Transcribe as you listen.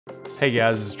Hey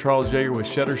guys, this is Charles Jaeger with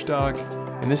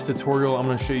Shutterstock. In this tutorial, I'm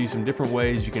going to show you some different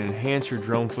ways you can enhance your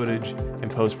drone footage in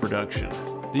post-production.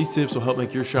 These tips will help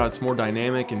make your shots more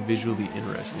dynamic and visually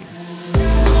interesting.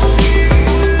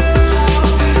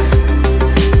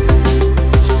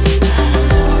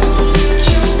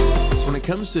 So when it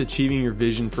comes to achieving your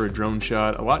vision for a drone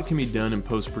shot, a lot can be done in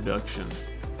post-production.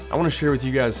 I want to share with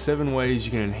you guys 7 ways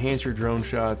you can enhance your drone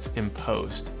shots in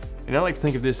post. And I like to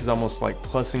think of this as almost like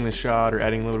plussing the shot or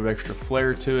adding a little bit of extra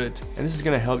flair to it, and this is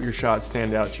going to help your shot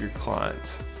stand out to your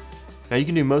clients. Now you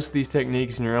can do most of these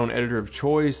techniques in your own editor of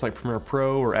choice like Premiere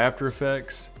Pro or After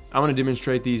Effects. I'm going to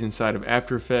demonstrate these inside of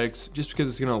After Effects just because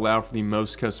it's going to allow for the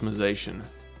most customization.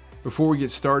 Before we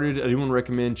get started, I do want to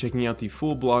recommend checking out the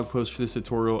full blog post for this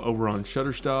tutorial over on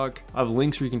Shutterstock. I have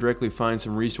links where you can directly find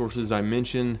some resources I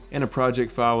mentioned and a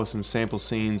project file with some sample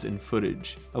scenes and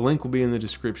footage. A link will be in the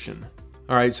description.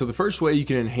 Alright, so the first way you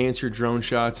can enhance your drone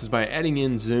shots is by adding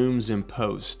in zooms in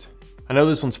post. I know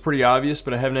this one's pretty obvious,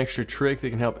 but I have an extra trick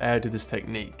that can help add to this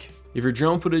technique. If your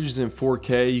drone footage is in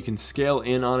 4K, you can scale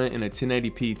in on it in a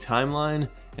 1080p timeline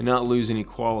and not lose any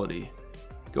quality.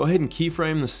 Go ahead and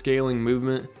keyframe the scaling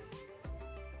movement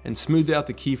and smooth out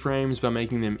the keyframes by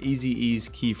making them easy ease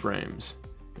keyframes.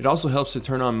 It also helps to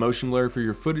turn on motion blur for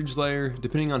your footage layer.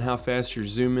 Depending on how fast your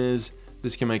zoom is,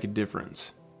 this can make a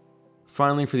difference.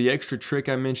 Finally, for the extra trick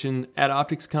I mentioned, add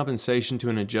optics compensation to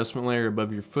an adjustment layer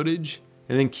above your footage,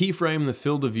 and then keyframe the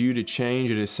field of view to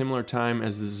change at a similar time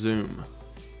as the zoom.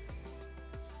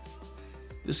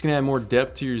 This can add more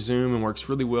depth to your zoom and works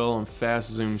really well on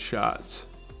fast zoom shots.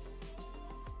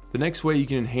 The next way you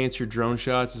can enhance your drone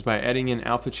shots is by adding in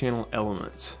alpha channel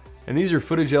elements. And these are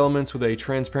footage elements with a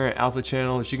transparent alpha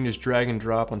channel that you can just drag and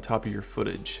drop on top of your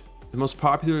footage. The most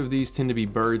popular of these tend to be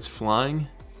birds flying.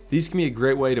 These can be a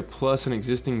great way to plus an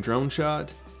existing drone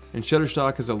shot, and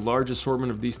Shutterstock has a large assortment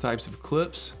of these types of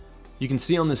clips. You can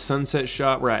see on this sunset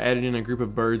shot where I added in a group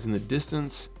of birds in the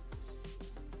distance,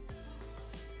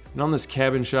 and on this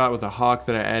cabin shot with a hawk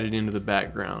that I added into the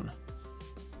background.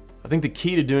 I think the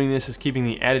key to doing this is keeping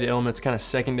the added elements kind of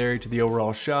secondary to the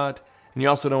overall shot, and you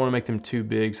also don't want to make them too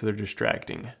big so they're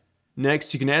distracting.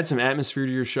 Next, you can add some atmosphere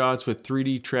to your shots with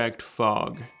 3D tracked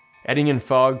fog. Adding in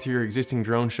fog to your existing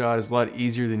drone shot is a lot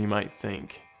easier than you might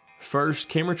think. First,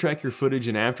 camera track your footage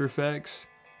in After Effects.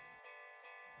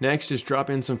 Next, just drop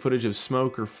in some footage of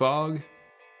smoke or fog.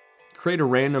 Create a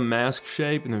random mask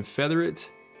shape and then feather it.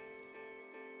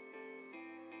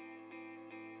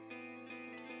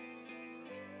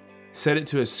 Set it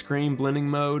to a screen blending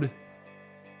mode, and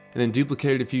then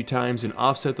duplicate it a few times and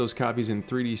offset those copies in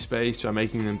 3D space by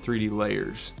making them 3D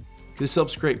layers. This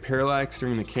helps create parallax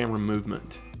during the camera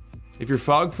movement. If your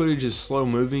fog footage is slow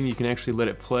moving, you can actually let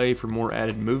it play for more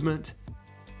added movement.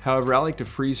 However, I like to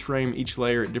freeze frame each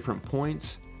layer at different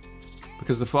points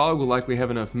because the fog will likely have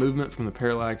enough movement from the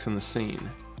parallax in the scene.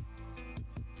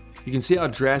 You can see how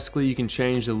drastically you can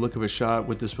change the look of a shot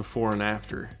with this before and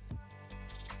after.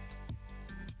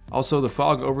 Also, the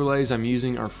fog overlays I'm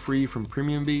using are free from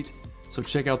Premium Beat, so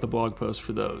check out the blog post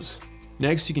for those.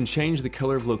 Next, you can change the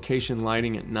color of location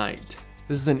lighting at night.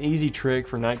 This is an easy trick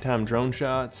for nighttime drone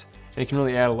shots, and it can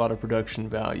really add a lot of production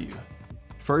value.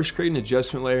 First, create an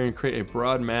adjustment layer and create a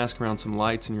broad mask around some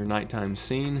lights in your nighttime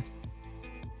scene.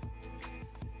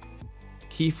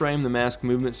 Keyframe the mask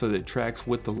movement so that it tracks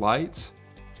with the lights.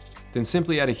 Then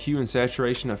simply add a hue and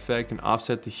saturation effect and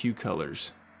offset the hue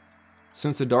colors.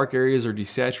 Since the dark areas are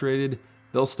desaturated,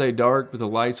 they'll stay dark, but the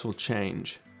lights will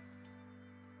change.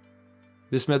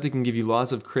 This method can give you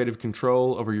lots of creative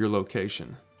control over your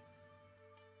location.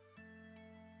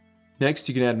 Next,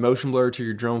 you can add motion blur to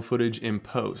your drone footage in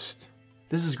post.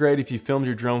 This is great if you filmed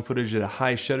your drone footage at a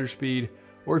high shutter speed,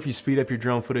 or if you speed up your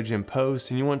drone footage in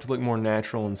post and you want it to look more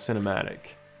natural and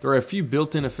cinematic. There are a few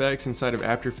built-in effects inside of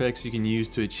After Effects you can use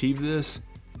to achieve this.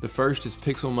 The first is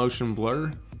pixel motion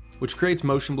blur, which creates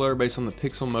motion blur based on the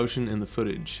pixel motion in the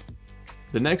footage.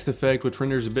 The next effect, which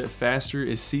renders a bit faster,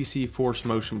 is CC force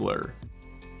motion blur,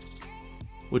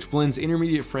 which blends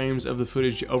intermediate frames of the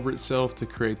footage over itself to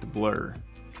create the blur.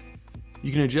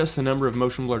 You can adjust the number of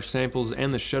motion blur samples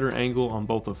and the shutter angle on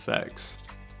both effects.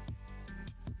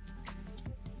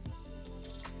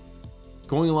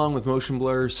 Going along with motion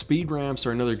blur, speed ramps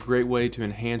are another great way to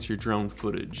enhance your drone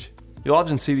footage. You'll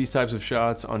often see these types of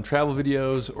shots on travel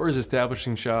videos or as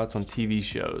establishing shots on TV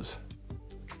shows.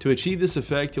 To achieve this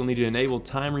effect, you'll need to enable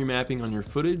time remapping on your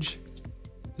footage.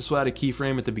 This will add a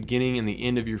keyframe at the beginning and the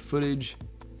end of your footage.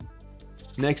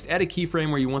 Next, add a keyframe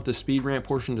where you want the speed ramp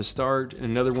portion to start and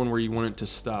another one where you want it to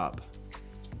stop.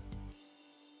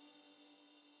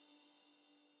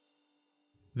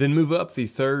 Then move up the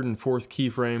third and fourth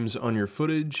keyframes on your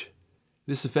footage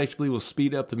This effectively will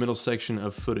speed up the middle section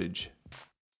of footage.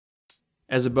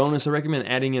 As a bonus, I recommend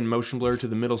adding in motion blur to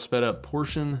the middle sped up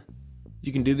portion.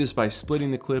 You can do this by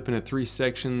splitting the clip into 3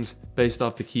 sections based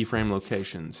off the keyframe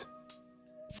locations.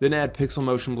 Then add pixel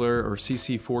motion blur or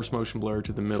CC force motion blur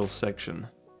to the middle section.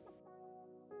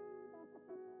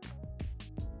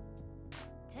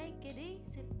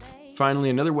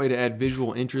 Finally, another way to add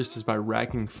visual interest is by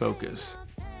racking focus.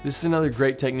 This is another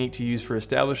great technique to use for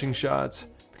establishing shots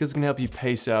because it can help you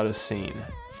pace out a scene.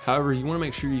 However, you want to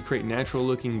make sure you create natural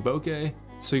looking bokeh,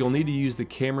 so you'll need to use the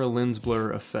camera lens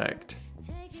blur effect.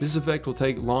 This effect will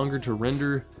take longer to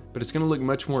render, but it's going to look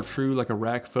much more true like a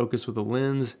rack focus with a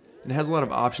lens, and it has a lot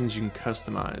of options you can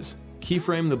customize.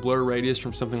 Keyframe the blur radius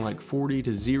from something like 40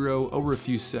 to 0 over a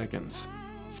few seconds.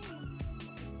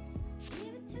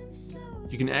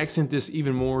 You can accent this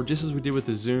even more, just as we did with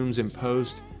the zooms in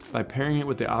post, by pairing it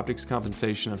with the optics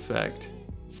compensation effect.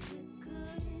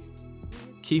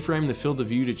 Keyframe the field of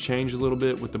view to change a little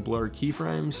bit with the blur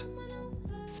keyframes.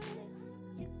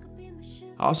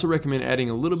 I also recommend adding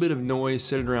a little bit of noise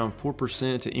set at around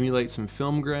 4% to emulate some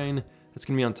film grain that's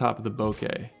going to be on top of the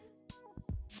bokeh.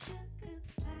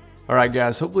 Alright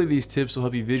guys, hopefully these tips will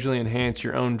help you visually enhance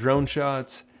your own drone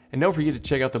shots. And don't forget to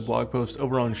check out the blog post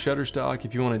over on Shutterstock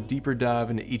if you want a deeper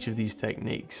dive into each of these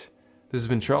techniques. This has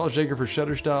been Charles Jager for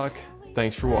Shutterstock.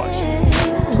 Thanks for watching.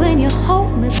 When you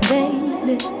hold me,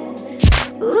 baby.